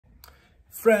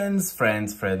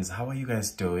Friends, how are you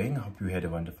guys doing? Hope you had a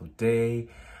wonderful day.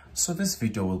 So this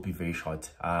video will be very short.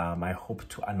 I hope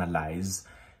to analyze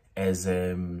as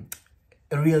a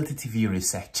reality TV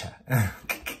researcher,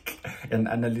 an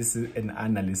analyst, and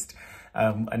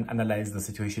analyze the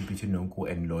situation between Nonku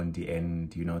and Londie,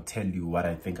 and tell you what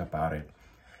I think about it.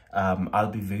 I'll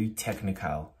be very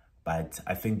technical, but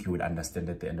I think you would understand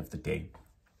at the end of the day.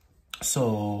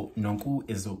 So Nonku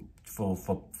is,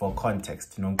 for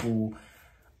context, Nonku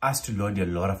asked Londie a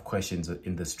lot of questions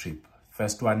in the strip.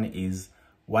 First one is,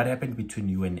 what happened between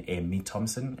you and Amy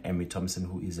Thompson? Amy Thompson,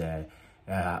 who is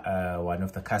one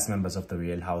of the cast members of the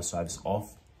Real Housewives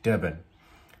of Durban.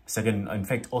 Second, in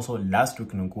fact, also last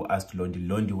week, Nonku asked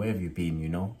Londie, where have you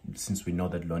been? Since we know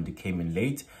that Londie came in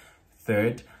late.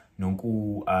 Third,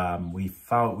 Nonku,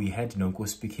 we had Nonku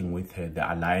speaking with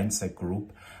the Alliance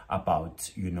group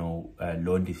about,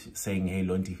 Londie saying, hey,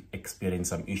 Londie experienced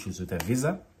some issues with her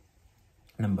visa.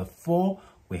 Number 4,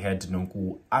 we had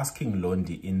Nonku asking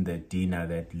Londie in the dinner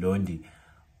that, Londie,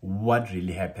 what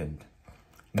really happened?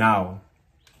 Now,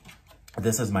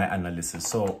 this is my analysis.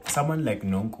 So someone like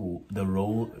Nonku, the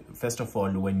role, first of all,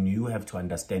 when you have to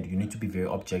understand, you need to be very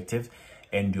objective,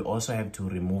 and you also have to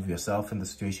remove yourself in the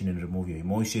situation and remove your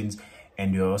emotions,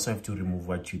 and you also have to remove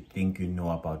what you think you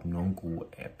know about Nonku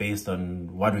based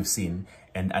on what we've seen,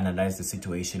 and analyze the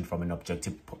situation from an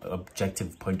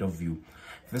objective point of view.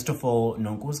 First of all,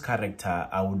 Nonku's character,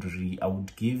 I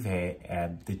would give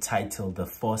her the title, the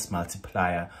force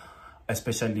multiplier,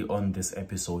 especially on this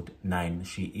episode 9.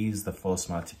 She is the force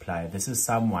multiplier. This is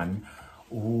someone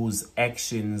whose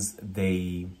actions,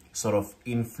 they sort of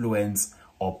influence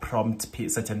or prompt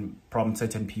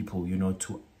certain people,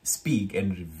 to speak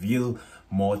and reveal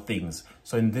more things.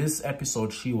 So in this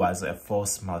episode, she was a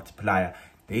force multiplier.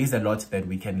 There is a lot that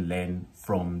we can learn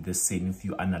from this scene if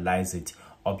you analyze it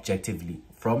objectively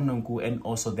from Nonku, and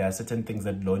also there are certain things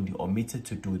that Londie omitted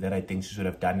to do that I think she should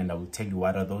have done, and I will tell you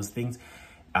what are those things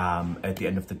at the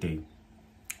end of the day.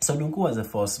 So Nonku was a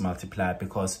force multiplier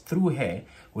because through her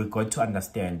we got to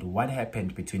understand what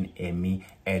happened between Amy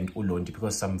and Londie,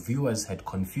 because some viewers had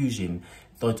confusion,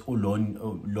 thought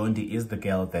Londie is the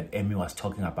girl that Amy was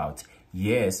talking about.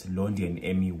 Yes, Londie and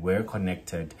Amy were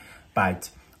connected,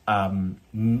 but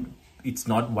it's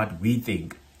not what we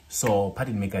think. So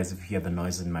pardon me guys if you hear the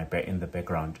noise in the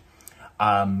background.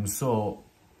 So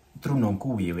through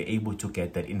Nonku we were able to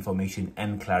get that information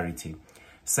and clarity.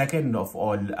 Second of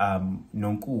all,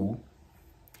 Nonku,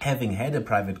 having had a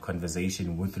private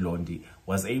conversation with Londie,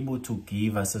 was able to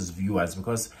give us as viewers,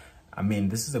 because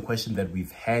this is a question that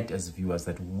we've had as viewers,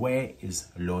 that where is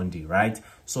Londie, right?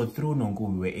 So through Nonku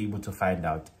we were able to find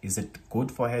out, is it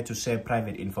good for her to share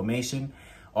private information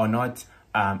or not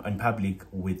in public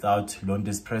without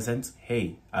Londie's presence?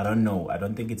 Hey, I don't know. I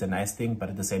don't think it's a nice thing, but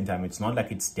at the same time, it's not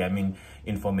like it's damning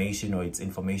information or it's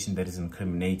information that is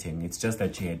incriminating. It's just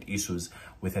that she had issues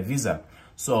with her visa.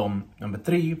 So number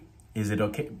 3, is it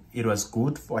okay? It was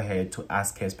good for her to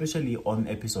ask her, especially on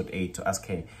episode 8, to ask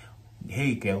her,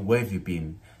 hey girl, where have you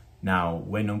been? Now,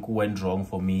 where Nonku went wrong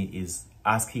for me is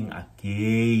asking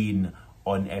again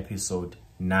on episode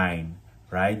 9,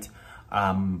 right?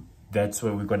 That's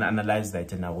where we're going to analyze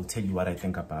that, and I will tell you what I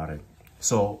think about it.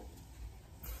 So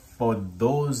for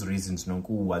those reasons, Nonku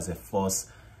was a force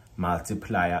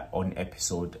multiplier on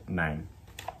episode 9.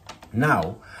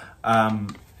 Now,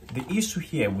 the issue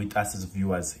here with us as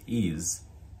viewers is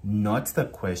not the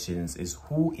questions, is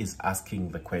who is asking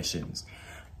the questions.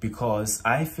 Because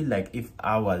I feel like if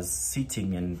I was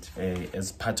sitting and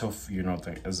as part of,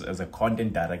 as a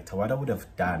content director, what I would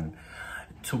have done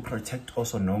to protect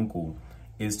also Nonku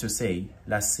is to say,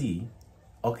 let's see,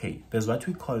 okay, there's what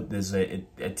we call, there's a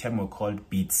term we call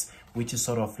beats, which is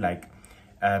sort of like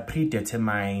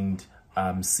predetermined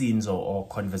scenes or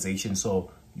conversations. So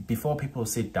before people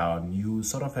sit down, you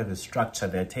sort of have a structure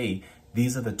that, hey,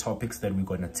 these are the topics that we're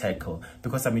going to tackle.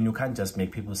 Because, you can't just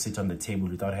make people sit on the table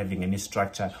without having any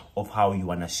structure of how you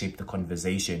want to shape the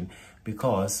conversation.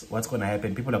 Because what's going to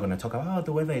happen, people are going to talk about, oh,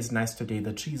 the weather is nice today,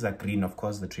 the trees are green. Of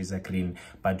course, the trees are green.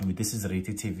 But this is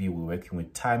reality TV, we're working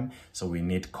with time, so we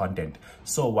need content.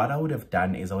 So what I would have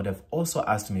done is I would have also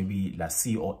asked maybe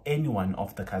Lassie or any one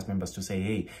of the cast members to say,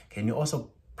 hey, can you also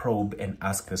probe and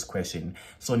ask this question?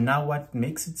 So now what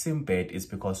makes it seem bad is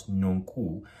because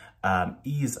Nonku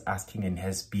is asking and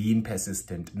has been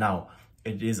persistent. Now,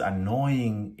 it is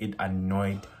annoying. It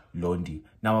annoyed Londie.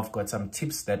 Now, I've got some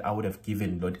tips that I would have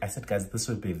given Londie. I said, guys, this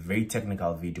will be a very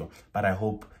technical video, but I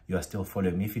hope you are still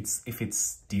following me. If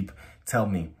it's deep, tell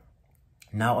me.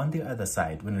 Now, on the other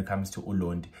side, when it comes to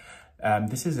Londie,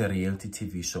 this is a reality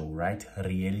TV show, right? A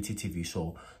reality TV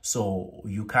show. So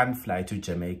you can't fly to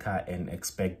Jamaica and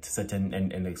expect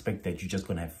and expect that you're just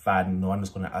gonna have fun. No one is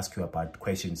gonna ask you about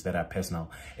questions that are personal.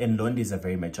 And Londie is a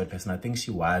very mature person. I think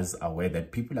she was aware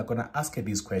that people are gonna ask her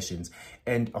these questions,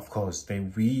 and of course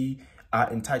we are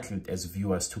entitled as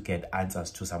viewers to get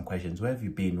answers to some questions. Where have you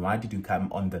been? Why did you come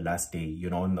on the last day, you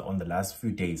know, on the last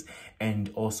few days?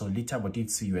 And also, later, what did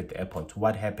see you at the airport?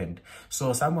 What happened?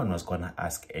 So someone was gonna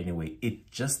ask anyway. It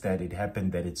just that it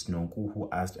happened that it's Nonku who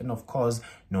asked, and of course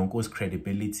Nonku's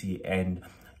credibility, and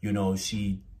you know,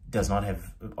 she does not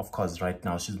have, of course, right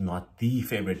now she's not the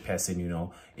favorite person, you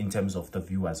know, in terms of the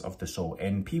viewers of the show.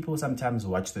 And people sometimes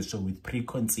watch the show with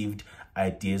preconceived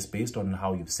ideas based on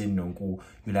how you've seen Nonku.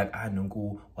 You're like,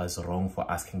 Nonku was wrong for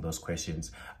asking those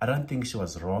questions. I don't think she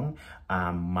was wrong.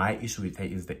 My issue with her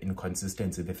is the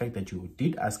inconsistency, the fact that you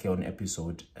did ask her on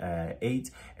episode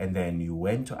 8, and then you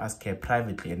went to ask her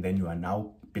privately, and then you are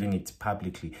now billing it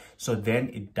publicly. So then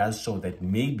it does show that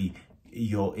maybe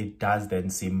it does then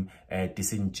seem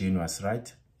disingenuous,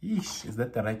 right? Eesh, is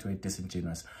that the right word?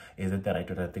 Disingenuous, is that the right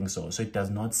word? I think so. So it does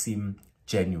not seem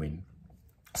genuine.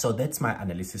 So that's my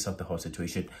analysis of the whole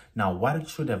situation. Now, what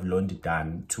should have Londie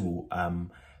done to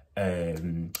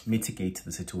mitigate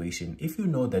the situation? If you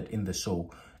know that in the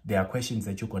show there are questions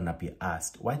that you're gonna be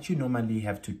asked, what you normally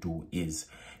have to do is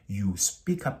you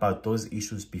speak about those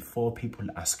issues before people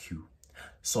ask you,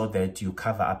 so that you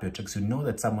cover up your tracks. You know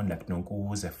that someone like Nonku,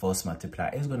 who's a force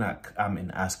multiplier, is gonna come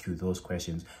and ask you those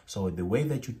questions. So the way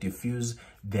that you diffuse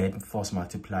that force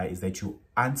multiplier is that you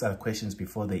answer questions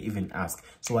before they even ask.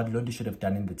 So what Londie should have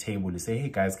done in the table is say, hey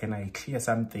guys, can I clear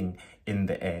something in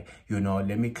the air? You know,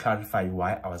 let me clarify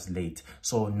why I was late.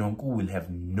 So Nonku will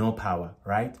have no power,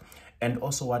 right? And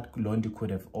also what Londie could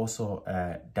have also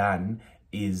done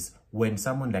is, when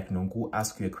someone like Nonku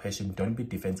asks you a question, don't be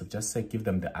defensive, just say, give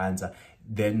them the answer.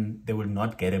 Then they will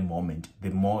not get a moment.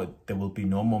 There will be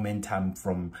no momentum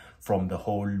from the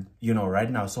whole, you know,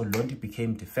 right now. So Londie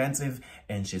became defensive,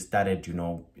 and she started, you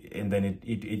know, and then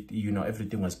it you know,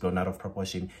 everything was blown out of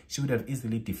proportion. She would have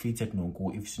easily defeated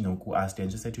Nonku if Nonku asked her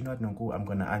and she said, you know what, Nonku, I'm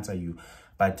gonna answer you,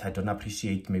 but I don't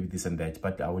appreciate maybe this and that,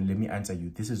 but let me answer you.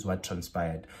 This is what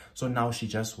transpired. So now she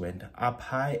just went up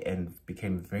high and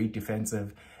became very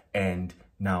defensive, and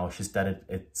now she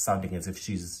started sounding as if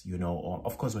she's, you know,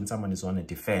 of course, when someone is on a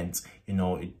defense, you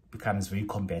know, it becomes very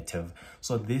combative.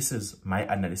 So this is my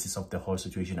analysis of the whole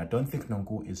situation. I don't think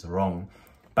Nonku is wrong,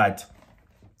 but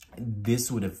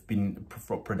this would have been,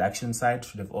 for production side,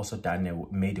 should have also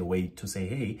made a way to say,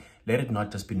 hey, let it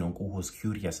not just be Nonku who's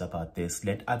curious about this.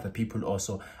 Let other people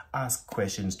also ask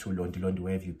questions to Londie,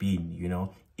 where have you been, you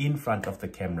know, in front of the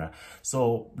camera.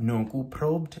 So Nonku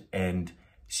probed, and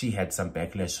she had some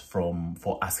backlash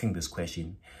for asking this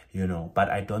question, you know, but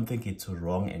I don't think it's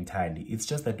wrong entirely. It's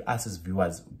just that us as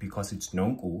viewers, because it's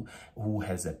Nonku who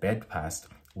has a bad past,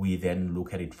 we then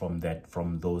look at it from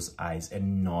those eyes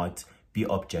and not be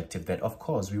objective. That of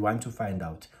course we want to find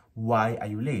out, why are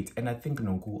you late? And I think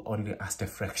Nonku only asked a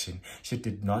fraction. She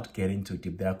did not get into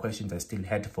deep. There are questions I still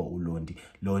had for Londie.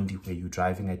 Londie, were you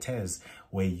driving a test?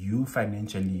 Were you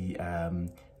financially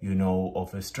you know,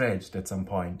 overstretched at some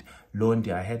point?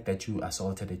 Londie, I heard that you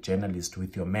assaulted a journalist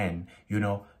with your man. You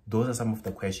know, those are some of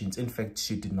the questions. In fact,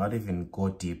 she did not even go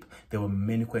deep. There were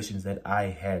many questions that I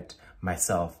had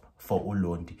myself for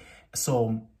Londie.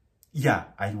 So yeah,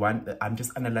 I'm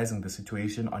just analyzing the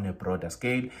situation on a broader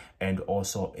scale and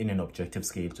also in an objective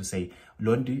scale to say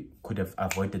Londie could have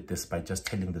avoided this by just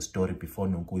telling the story before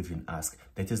Nonku even asked.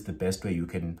 That is the best way you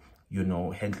can, you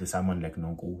know, handle someone like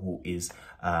Nonku, who is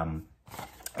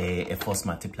a force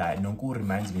multiplier. Nonku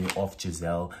reminds me of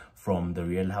Giselle from the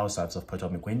Real Housewives of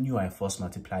Potomac. When you are a force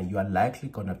multiplier, you are likely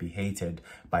gonna be hated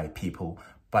by people.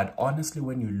 But honestly,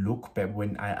 when you look back,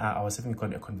 when I was having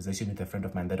a conversation with a friend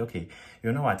of mine that, okay,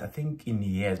 you know what, I think in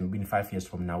years, maybe in 5 years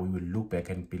from now, we will look back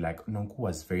and be like, Nonku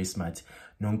was very smart.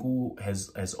 Nonku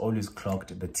has always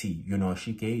clocked the tea. You know,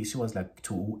 she was like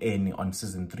to Annie on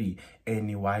season 3.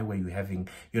 Annie, why were you having,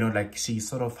 you know, like she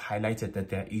sort of highlighted that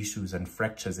there are issues and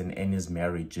fractures in Annie's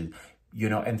marriage, you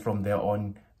know, and from there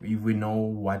on, we know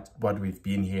what we've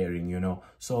been hearing, you know.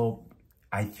 So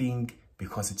I think,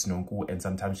 because it's Nonku and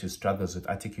sometimes she struggles with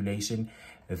articulation,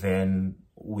 then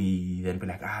we be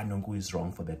like, Nonku is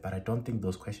wrong for that. But I don't think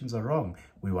those questions are wrong.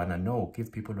 We want to know,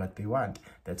 give people what they want.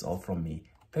 That's all from me.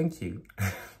 Thank you.